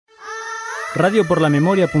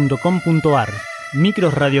radioporlamemoria.com.ar.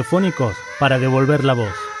 Micros radiofónicos para devolver la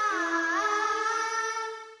voz.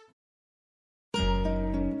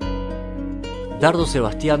 Dardo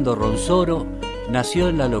Sebastián Dorronzoro nació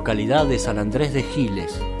en la localidad de San Andrés de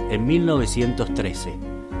Giles en 1913.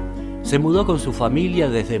 Se mudó con su familia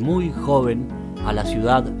desde muy joven a la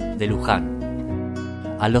ciudad de Luján.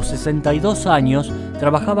 A los 62 años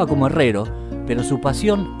trabajaba como herrero, pero su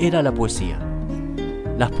pasión era la poesía.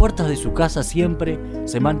 Las puertas de su casa siempre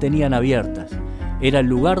se mantenían abiertas. Era el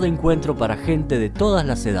lugar de encuentro para gente de todas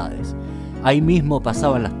las edades. Ahí mismo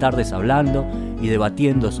pasaban las tardes hablando y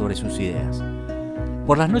debatiendo sobre sus ideas.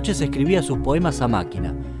 Por las noches escribía sus poemas a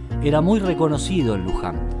máquina. Era muy reconocido en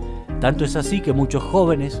Luján. Tanto es así que muchos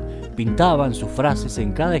jóvenes pintaban sus frases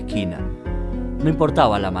en cada esquina. No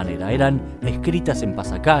importaba la manera, eran escritas en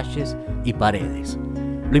pasacalles y paredes.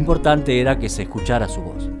 Lo importante era que se escuchara su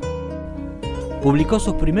voz. Publicó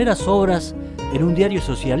sus primeras obras en un diario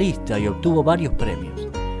socialista y obtuvo varios premios.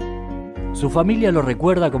 Su familia lo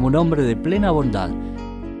recuerda como un hombre de plena bondad.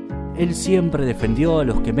 Él siempre defendió a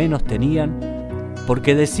los que menos tenían,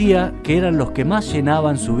 porque decía que eran los que más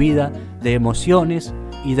llenaban su vida de emociones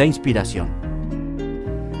y de inspiración.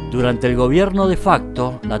 Durante el gobierno de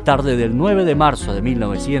facto, la tarde del 9 de marzo de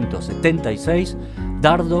 1976,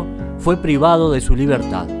 Dardo fue privado de su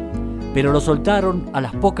libertad, pero lo soltaron a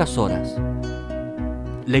las pocas horas.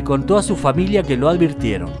 Le contó a su familia que lo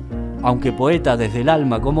advirtieron. Aunque poeta desde el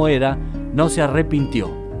alma como era, no se arrepintió.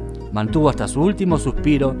 Mantuvo hasta su último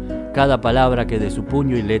suspiro cada palabra que de su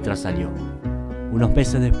puño y letra salió. Unos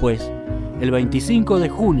meses después, el 25 de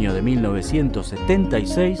junio de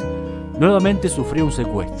 1976, nuevamente sufrió un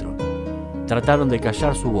secuestro. Trataron de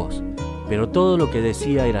callar su voz, pero todo lo que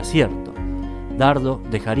decía era cierto. Dardo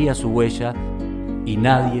dejaría su huella y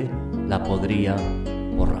nadie la podría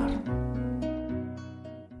borrar.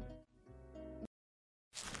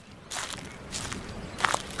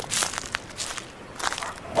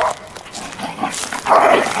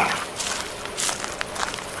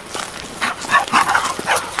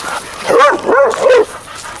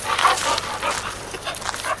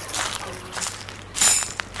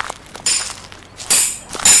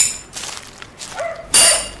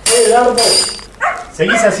 Dardo,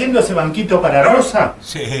 ¿seguís haciendo ese banquito para Rosa?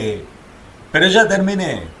 Sí, pero ya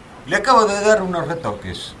terminé. Le acabo de dar unos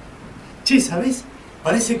retoques. Che, ¿sabés?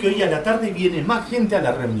 Parece que hoy a la tarde viene más gente a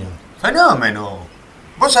la reunión. ¡Fenómeno!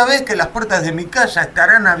 Vos sabés que las puertas de mi casa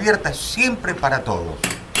estarán abiertas siempre para todos.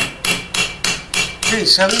 Sí,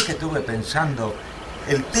 ¿sabés que estuve pensando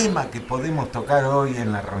el tema que podemos tocar hoy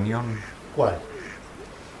en la reunión? ¿Cuál?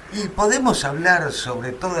 Y podemos hablar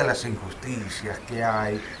sobre todas las injusticias que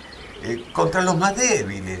hay contra los más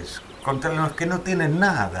débiles, contra los que no tienen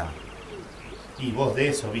nada. Y vos de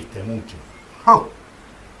eso viste mucho. Oh,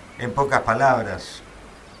 en pocas palabras,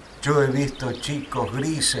 yo he visto chicos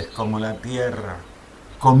grises como la tierra,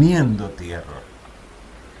 comiendo tierra.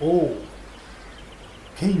 ¡Oh!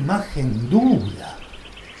 ¡Qué imagen dura!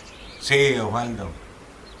 Sí, Osvaldo.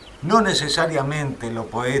 No necesariamente lo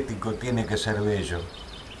poético tiene que ser bello.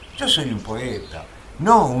 Yo soy un poeta,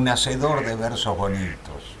 no un hacedor de versos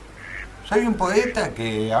bonitos. Soy un poeta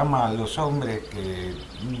que ama a los hombres que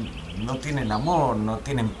no tienen amor, no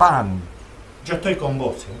tienen pan. Yo estoy con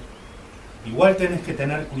vos, ¿eh? Igual tenés que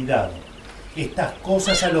tener cuidado. Estas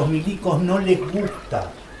cosas a los milicos no les gusta.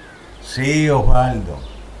 Sí, Osvaldo.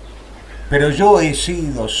 Pero yo he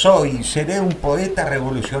sido, soy y seré un poeta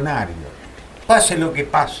revolucionario. Pase lo que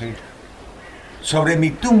pase, sobre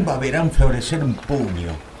mi tumba verán florecer un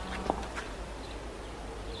puño.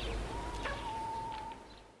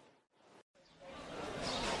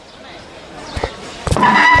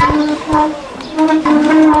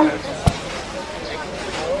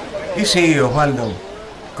 Y sí, Osvaldo,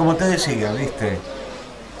 como te decía, ¿viste?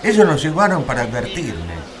 Ellos nos llevaron para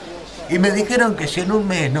advertirme. Y me dijeron que si en un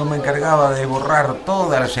mes no me encargaba de borrar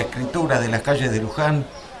todas las escrituras de las calles de Luján,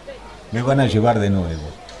 me van a llevar de nuevo.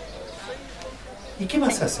 ¿Y qué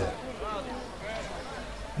vas a hacer?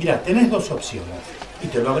 Mira, tenés dos opciones, y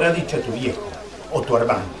te lo habrá dicho tu viejo, o tu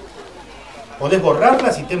hermano. Podés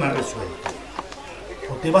borrarlas y tema resuelto.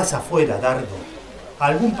 O te vas afuera, Dardo, a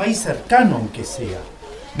algún país cercano aunque sea.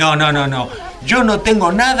 No. Yo no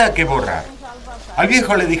tengo nada que borrar. Al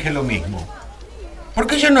viejo le dije lo mismo.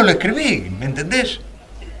 Porque yo no lo escribí, ¿me entendés?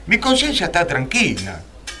 Mi conciencia está tranquila.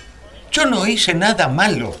 Yo no hice nada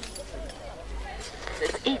malo.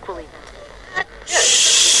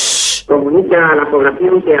 Comunica a la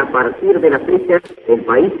población que a partir de la fecha el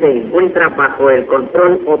país se encuentra bajo el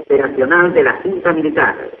control operacional de la Junta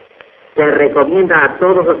Militar. Se recomienda a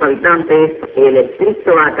todos los habitantes el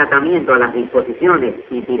estricto acatamiento a las disposiciones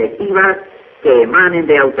y directivas que emanen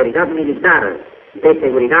de autoridad militar, de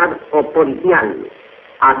seguridad o policial,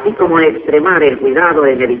 así como extremar el cuidado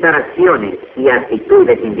en evitar acciones y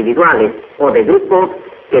actitudes individuales o de grupo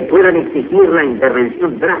que puedan exigir la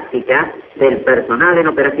intervención drástica del personal en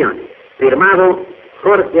operaciones. Firmado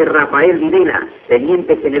Jorge Rafael Videla,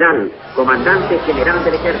 Teniente General, Comandante General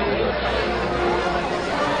del Ejército.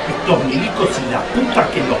 Estos milicos y la puta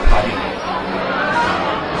que los parió.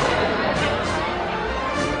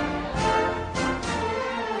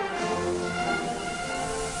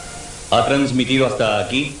 Ha transmitido hasta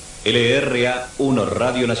aquí LRA 1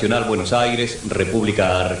 Radio Nacional Buenos Aires,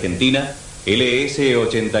 República Argentina, LS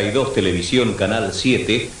 82 Televisión Canal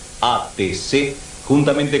 7, ATC,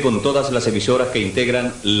 juntamente con todas las emisoras que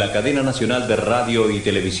integran la cadena nacional de radio y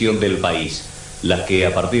televisión del país, las que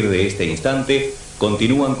a partir de este instante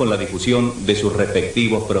continúan con la difusión de sus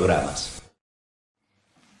respectivos programas.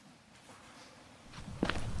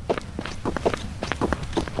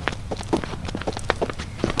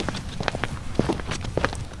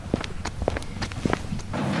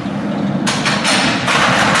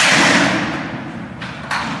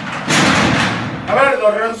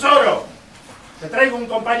 Dorronzoro, te traigo un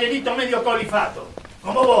compañerito medio colifato,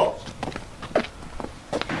 como vos.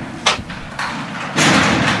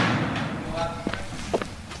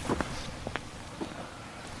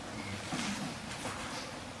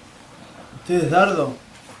 ¿Usted es Dardo?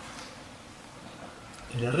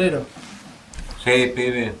 ¿El herrero? Sí,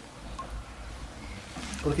 pibe.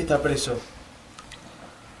 ¿Por qué está preso?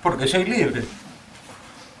 Porque soy libre.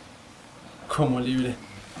 ¿Cómo libre?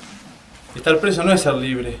 Estar preso no es ser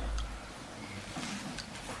libre.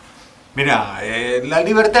 Mirá, la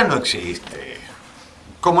libertad no existe.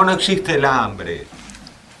 Como no existe el hambre.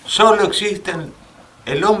 Solo existen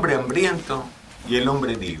el hombre hambriento y el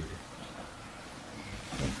hombre libre.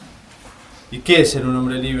 ¿Y qué es ser un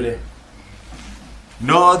hombre libre?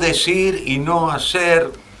 No decir y no hacer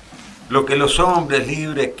lo que los hombres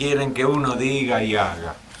libres quieren que uno diga y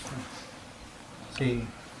haga. Sí,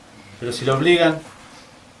 pero si lo obligan...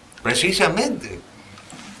 Precisamente.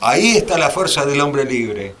 Ahí está la fuerza del hombre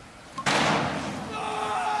libre.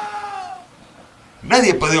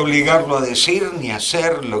 Nadie puede obligarlo a decir ni a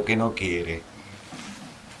hacer lo que no quiere.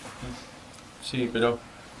 Sí, pero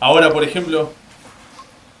ahora, por ejemplo,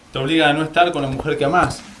 te obligan a no estar con la mujer que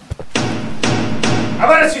amás. A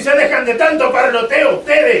ver si se dejan de tanto parloteo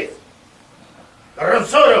ustedes.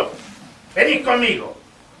 Dorronzoro, venís conmigo.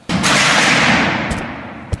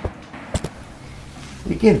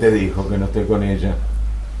 ¿Y quién te dijo que no esté con ella?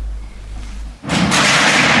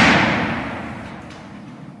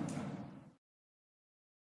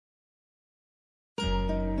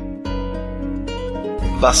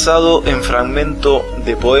 Basado en fragmento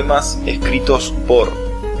de poemas escritos por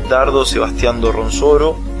Dardo Sebastián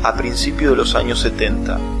Dorronzoro a principios de los años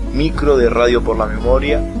 70, micro de Radio por la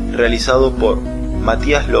Memoria, realizado por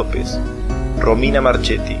Matías López, Romina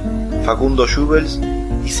Marchetti, Facundo Jubells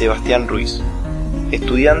y Sebastián Ruiz.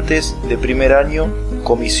 Estudiantes de primer año,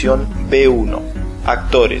 comisión B1.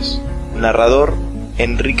 Actores: narrador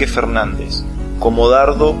Enrique Fernández, como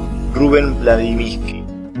Dardo Rubén Vladimirsky,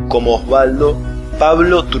 como Osvaldo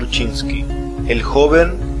Pablo Turchinsky, el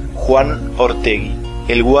joven Juan Ortegui,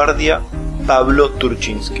 el guardia Pablo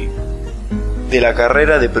Turchinsky. De la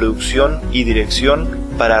carrera de Producción y Dirección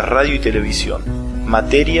para Radio y Televisión.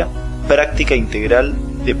 Materia, Práctica Integral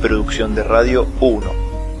de Producción de Radio 1.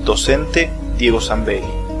 Docente Diego Zambelli,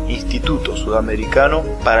 Instituto Sudamericano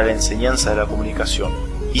para la Enseñanza de la Comunicación,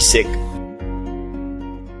 ISEC.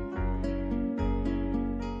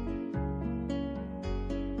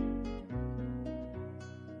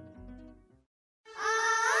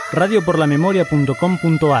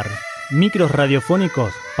 radioporlamemoria.com.ar. Micros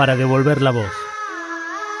radiofónicos para devolver la voz.